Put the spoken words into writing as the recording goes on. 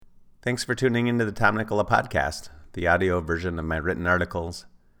Thanks for tuning into the Tom Nicola Podcast, the audio version of my written articles.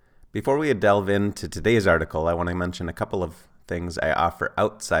 Before we delve into today's article, I want to mention a couple of things I offer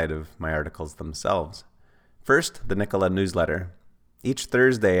outside of my articles themselves. First, the Nicola newsletter. Each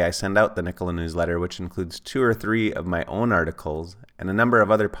Thursday, I send out the Nicola newsletter, which includes 2 or 3 of my own articles and a number of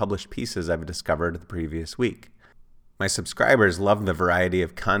other published pieces I've discovered the previous week. My subscribers love the variety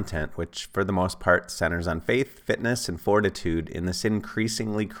of content, which for the most part centers on faith, fitness, and fortitude in this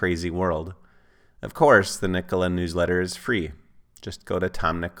increasingly crazy world. Of course, the Nicola newsletter is free. Just go to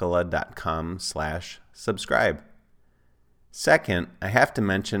tomnicola.com/subscribe. Second, I have to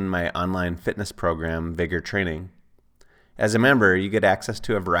mention my online fitness program, Vigor Training. As a member, you get access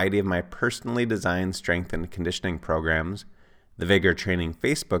to a variety of my personally designed strength and conditioning programs, the Vigor Training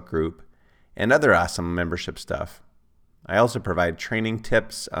Facebook group, and other awesome membership stuff. I also provide training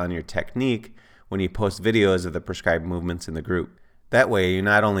tips on your technique when you post videos of the prescribed movements in the group. That way, you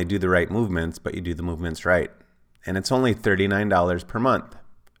not only do the right movements, but you do the movements right. And it's only $39 per month.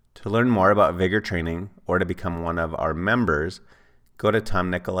 To learn more about Vigor Training or to become one of our members, go to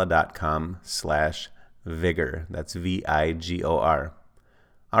tomnicola.com/vigor. That's VIGOR.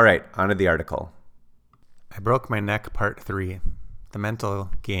 All right, on to the article. I broke my neck, part 3, the mental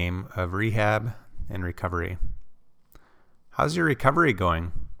game of rehab and recovery. How's your recovery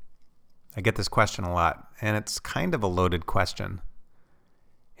going? I get this question a lot, and it's kind of a loaded question.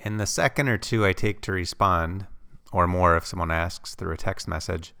 In the second or two I take to respond, or more if someone asks through a text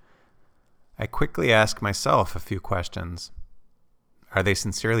message, I quickly ask myself a few questions. Are they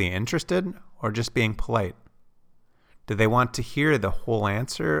sincerely interested or just being polite? Do they want to hear the whole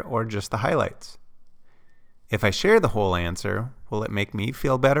answer or just the highlights? If I share the whole answer, will it make me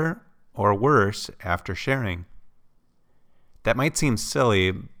feel better or worse after sharing? That might seem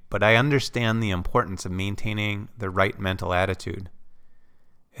silly, but I understand the importance of maintaining the right mental attitude.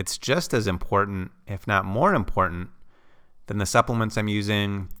 It's just as important, if not more important, than the supplements I'm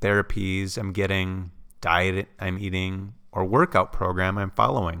using, therapies I'm getting, diet I'm eating, or workout program I'm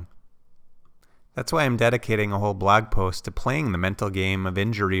following. That's why I'm dedicating a whole blog post to playing the mental game of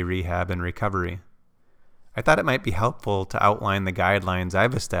injury rehab and recovery. I thought it might be helpful to outline the guidelines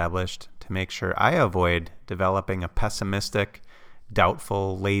I've established to make sure I avoid developing a pessimistic,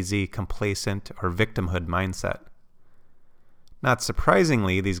 doubtful, lazy, complacent, or victimhood mindset. Not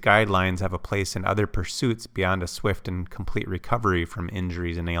surprisingly, these guidelines have a place in other pursuits beyond a swift and complete recovery from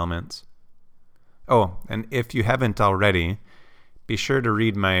injuries and ailments. Oh, and if you haven't already, be sure to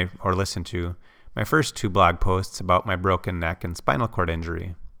read or listen to my first 2 blog posts about my broken neck and spinal cord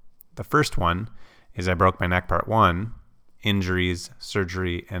injury. The first one is I broke my neck, part 1, injuries,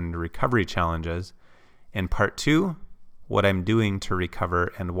 surgery, and recovery challenges, and part 2, what I'm doing to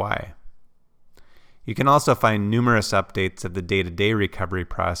recover and why. You can also find numerous updates of the day-to-day recovery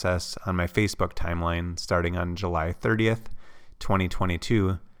process on my Facebook timeline starting on July 30th,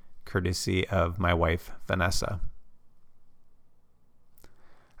 2022, courtesy of my wife, Vanessa.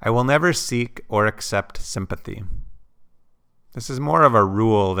 I will never seek or accept sympathy. This is more of a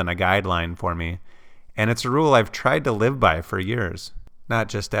rule than a guideline for me, and it's a rule I've tried to live by for years, not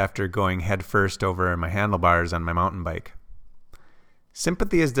just after going headfirst over my handlebars on my mountain bike.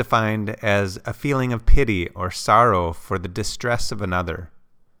 Sympathy is defined as a feeling of pity or sorrow for the distress of another,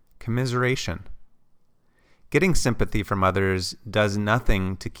 commiseration. Getting sympathy from others does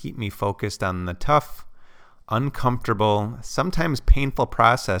nothing to keep me focused on the tough, uncomfortable, sometimes painful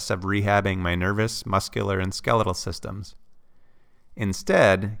process of rehabbing my nervous, muscular, and skeletal systems.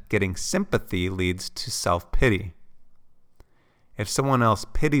 Instead, getting sympathy leads to self-pity. If someone else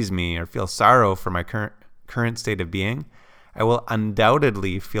pities me or feels sorrow for my current state of being, I will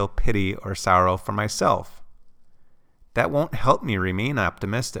undoubtedly feel pity or sorrow for myself. That won't help me remain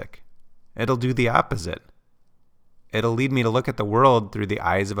optimistic. It'll do the opposite. It'll lead me to look at the world through the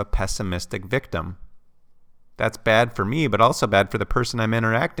eyes of a pessimistic victim. That's bad for me, but also bad for the person I'm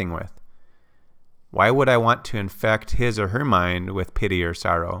interacting with. Why would I want to infect his or her mind with pity or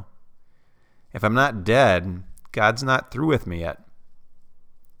sorrow? If I'm not dead, God's not through with me yet.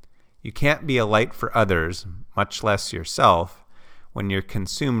 You can't be a light for others, much less yourself, when you're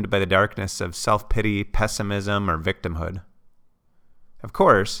consumed by the darkness of self-pity, pessimism, or victimhood. Of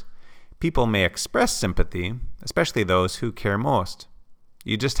course, people may express sympathy, especially those who care most.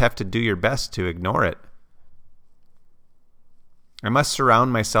 You just have to do your best to ignore it. I must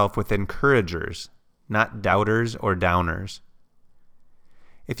surround myself with encouragers, not doubters or downers.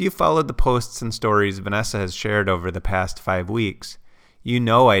 If you followed the posts and stories Vanessa has shared over the past 5 weeks, you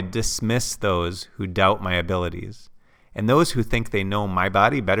know I dismiss those who doubt my abilities and those who think they know my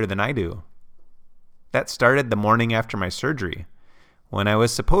body better than I do. That started the morning after my surgery, when I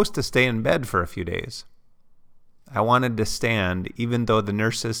was supposed to stay in bed for a few days. I wanted to stand even though the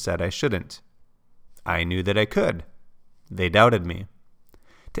nurses said I shouldn't. I knew that I could. They doubted me.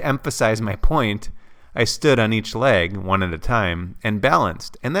 To emphasize my point, I stood on each leg, one at a time, and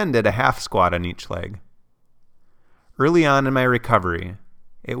balanced, and then did a half squat on each leg. Early on in my recovery,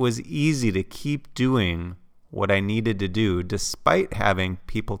 it was easy to keep doing what I needed to do despite having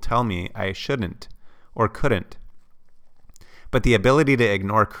people tell me I shouldn't or couldn't. But the ability to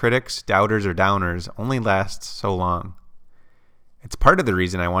ignore critics, doubters, or downers only lasts so long. It's part of the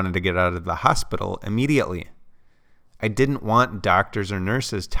reason I wanted to get out of the hospital immediately. I didn't want doctors or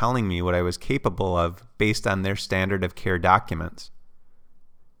nurses telling me what I was capable of based on their standard of care documents.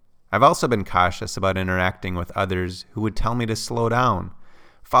 I've also been cautious about interacting with others who would tell me to slow down,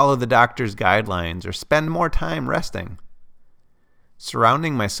 follow the doctor's guidelines, or spend more time resting.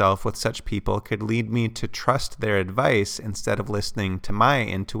 Surrounding myself with such people could lead me to trust their advice instead of listening to my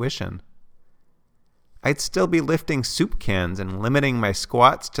intuition. I'd still be lifting soup cans and limiting my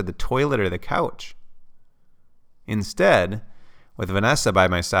squats to the toilet or the couch. Instead, with Vanessa by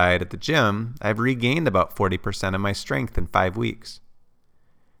my side at the gym, I've regained about 40% of my strength in 5 weeks.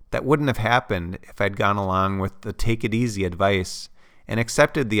 That wouldn't have happened if I'd gone along with the take it easy advice and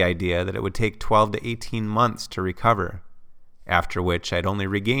accepted the idea that it would take 12 to 18 months to recover, after which I'd only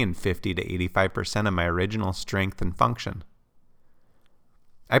regained 50 to 85% of my original strength and function.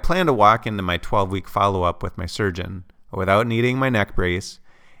 I plan to walk into my 12-week follow-up with my surgeon without needing my neck brace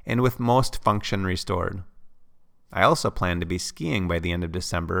and with most function restored. I also plan to be skiing by the end of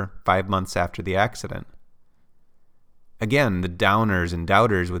December, 5 months after the accident. Again, the downers and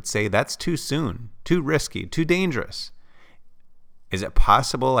doubters would say that's too soon, too risky, too dangerous. Is it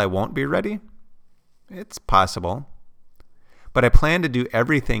possible I won't be ready? It's possible. But I plan to do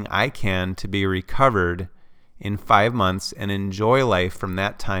everything I can to be recovered in 5 months and enjoy life from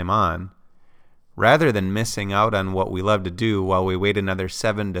that time on, rather than missing out on what we love to do while we wait another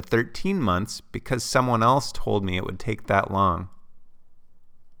 7 to 13 months because someone else told me it would take that long.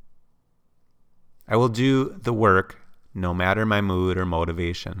 I will do the work no matter my mood or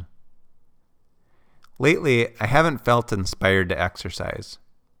motivation. Lately, I haven't felt inspired to exercise.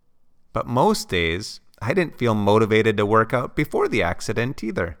 But most days, I didn't feel motivated to work out before the accident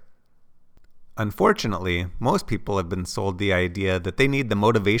either. Unfortunately, most people have been sold the idea that they need the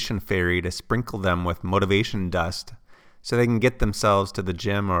motivation fairy to sprinkle them with motivation dust so they can get themselves to the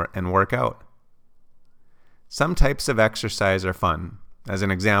gym and work out. Some types of exercise are fun. As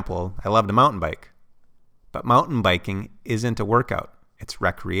an example, I love to mountain bike. But mountain biking isn't a workout, it's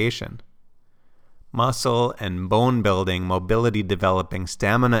recreation. Muscle and bone building, mobility developing,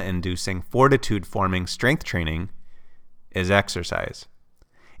 stamina inducing, fortitude forming strength training is exercise.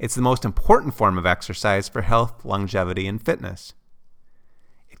 It's the most important form of exercise for health, longevity, and fitness.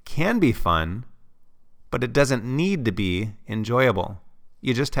 It can be fun, but it doesn't need to be enjoyable.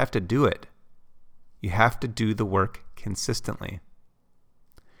 You just have to do it. You have to do the work consistently.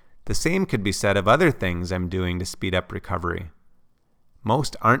 The same could be said of other things I'm doing to speed up recovery.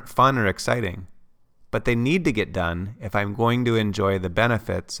 Most aren't fun or exciting, but they need to get done if I'm going to enjoy the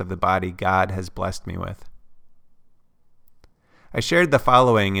benefits of the body God has blessed me with. I shared the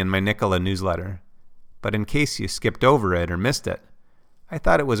following in my Nicola newsletter, but in case you skipped over it or missed it, I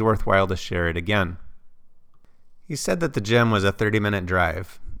thought it was worthwhile to share it again. He said that the gym was a 30-minute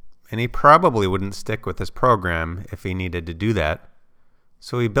drive, and he probably wouldn't stick with his program if he needed to do that,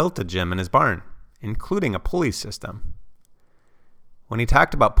 so he built a gym in his barn, including a pulley system. When he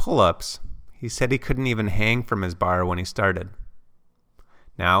talked about pull-ups, he said he couldn't even hang from his bar when he started.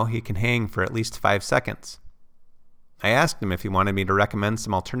 Now he can hang for at least 5 seconds. I asked him if he wanted me to recommend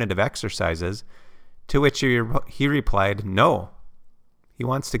some alternative exercises, to which he replied, no. He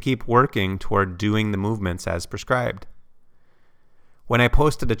wants to keep working toward doing the movements as prescribed. When I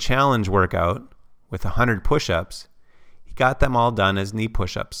posted a challenge workout with 100 push-ups, he got them all done as knee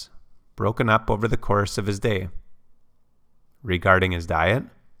push-ups, broken up over the course of his day. Regarding his diet,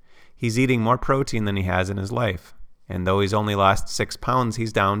 he's eating more protein than he has in his life, and though he's only lost 6 pounds,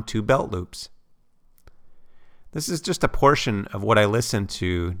 he's down 2 belt loops. This is just a portion of what I listened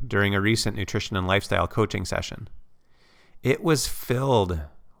to during a recent nutrition and lifestyle coaching session. It was filled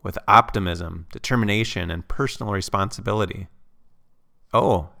with optimism, determination, and personal responsibility.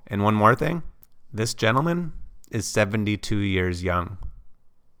 Oh, and one more thing. This gentleman is 72 years young.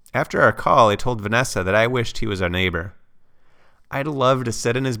 After our call, I told Vanessa that I wished he was our neighbor. I'd love to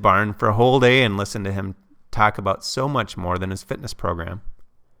sit in his barn for a whole day and listen to him talk about so much more than his fitness program.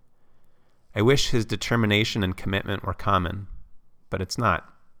 I wish his determination and commitment were common, but it's not.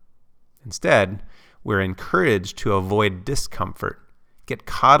 Instead, we're encouraged to avoid discomfort get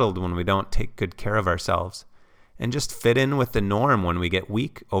coddled when we don't take good care of ourselves, and just fit in with the norm when we get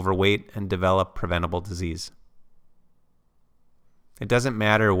weak, overweight, and develop preventable disease. It doesn't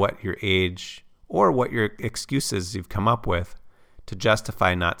matter what your age or what your excuses you've come up with to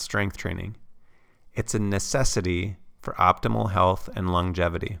justify not strength training. It's a necessity for optimal health and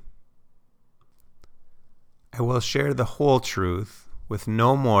longevity. I will share the whole truth with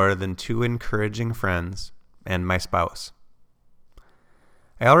no more than 2 encouraging friends and my spouse.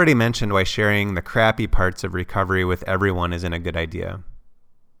 I already mentioned why sharing the crappy parts of recovery with everyone isn't a good idea.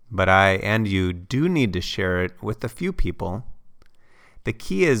 But I and you do need to share it with a few people. The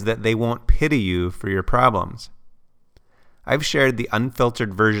key is that they won't pity you for your problems. I've shared the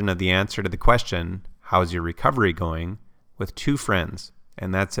unfiltered version of the answer to the question, "How's your recovery going?" with 2 friends,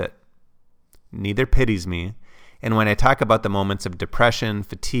 and that's it. Neither pities me, and when I talk about the moments of depression,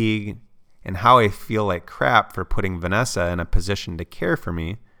 fatigue, and how I feel like crap for putting Vanessa in a position to care for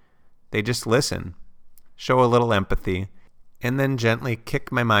me, they just listen, show a little empathy, and then gently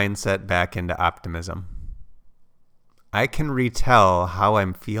kick my mindset back into optimism. I can retell how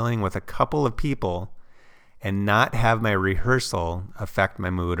I'm feeling with a couple of people and not have my rehearsal affect my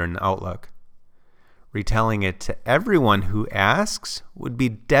mood and outlook. Retelling it to everyone who asks would be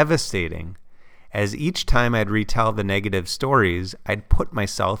devastating, as each time I'd retell the negative stories, I'd put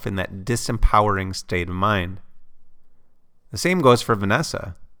myself in that disempowering state of mind. The same goes for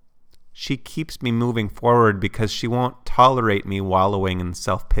Vanessa. She keeps me moving forward because she won't tolerate me wallowing in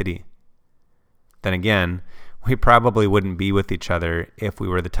self-pity. Then again, we probably wouldn't be with each other if we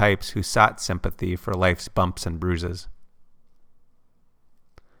were the types who sought sympathy for life's bumps and bruises.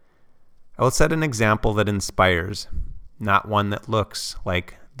 I will set an example that inspires, not one that looks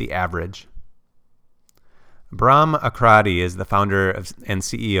like the average. Brahm Akradi is the founder and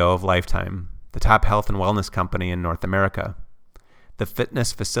CEO of Lifetime, the top health and wellness company in North America. The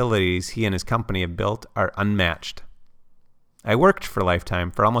fitness facilities he and his company have built are unmatched. I worked for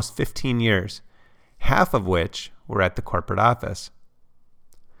Lifetime for almost 15 years, half of which were at the corporate office.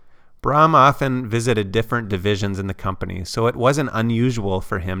 Brahm often visited different divisions in the company, so it wasn't unusual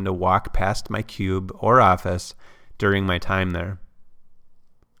for him to walk past my cube or office during my time there.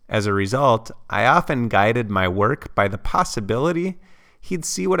 As a result, I often guided my work by the possibility he'd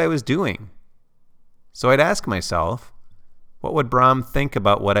see what I was doing. So I'd ask myself, what would Brahm think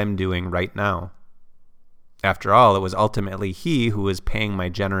about what I'm doing right now? After all, it was ultimately he who was paying my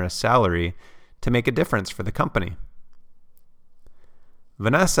generous salary to make a difference for the company.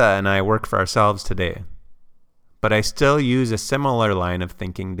 Vanessa and I work for ourselves today, but I still use a similar line of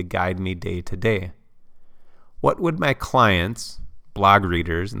thinking to guide me day to day. What would my clients, blog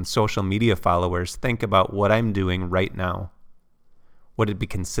readers, and social media followers think about what I'm doing right now? Would it be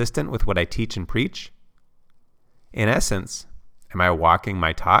consistent with what I teach and preach? In essence, am I walking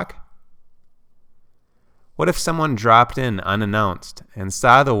my talk? What if someone dropped in unannounced and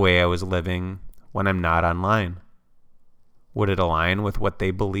saw the way I was living when I'm not online? Would it align with what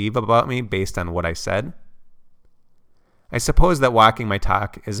they believe about me based on what I said? I suppose that walking my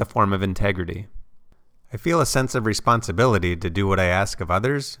talk is a form of integrity. I feel a sense of responsibility to do what I ask of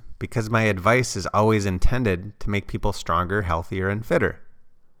others because my advice is always intended to make people stronger, healthier, and fitter.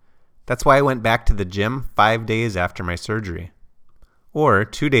 That's why I went back to the gym 5 days after my surgery, or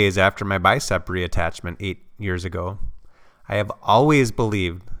 2 days after my bicep reattachment 8 years ago. I have always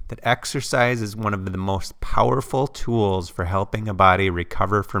believed that exercise is one of the most powerful tools for helping a body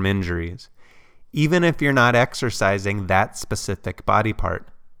recover from injuries, even if you're not exercising that specific body part.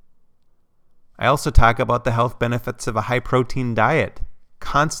 I also talk about the health benefits of a high-protein diet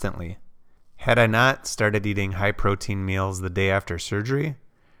constantly. Had I not started eating high-protein meals the day after surgery,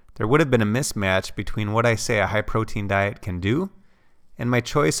 there would have been a mismatch between what I say a high-protein diet can do and my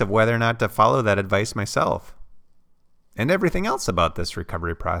choice of whether or not to follow that advice myself, and everything else about this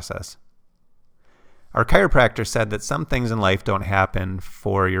recovery process. Our chiropractor said that some things in life don't happen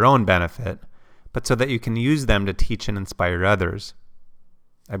for your own benefit, but so that you can use them to teach and inspire others.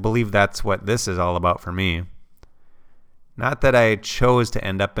 I believe that's what this is all about for me. Not that I chose to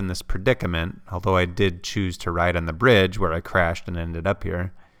end up in this predicament, although I did choose to ride on the bridge where I crashed and ended up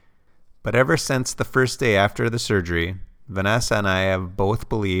here. But ever since the first day after the surgery, Vanessa and I have both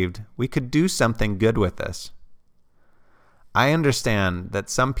believed we could do something good with this. I understand that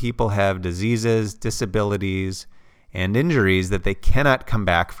some people have diseases, disabilities, and injuries that they cannot come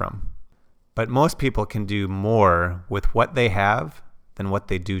back from. But most people can do more with what they have than what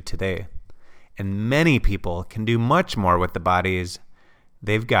they do today. And many people can do much more with the bodies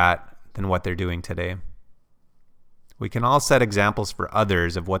they've got than what they're doing today. We can all set examples for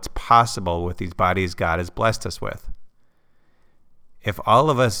others of what's possible with these bodies God has blessed us with. If all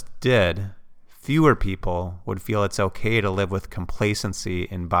of us did, fewer people would feel it's okay to live with complacency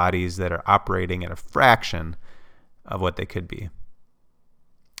in bodies that are operating at a fraction of what they could be.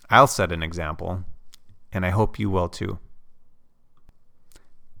 I'll set an example, and I hope you will too.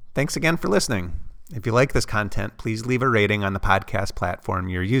 Thanks again for listening. If you like this content, please leave a rating on the podcast platform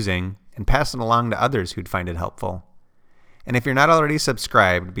you're using and pass it along to others who'd find it helpful. And if you're not already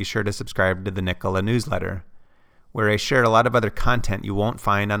subscribed, be sure to subscribe to the Nikola newsletter, where I share a lot of other content you won't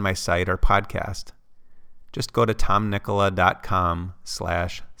find on my site or podcast. Just go to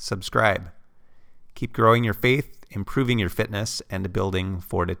tomnikola.com/subscribe. Keep growing your faith, improving your fitness, and building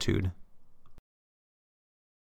fortitude.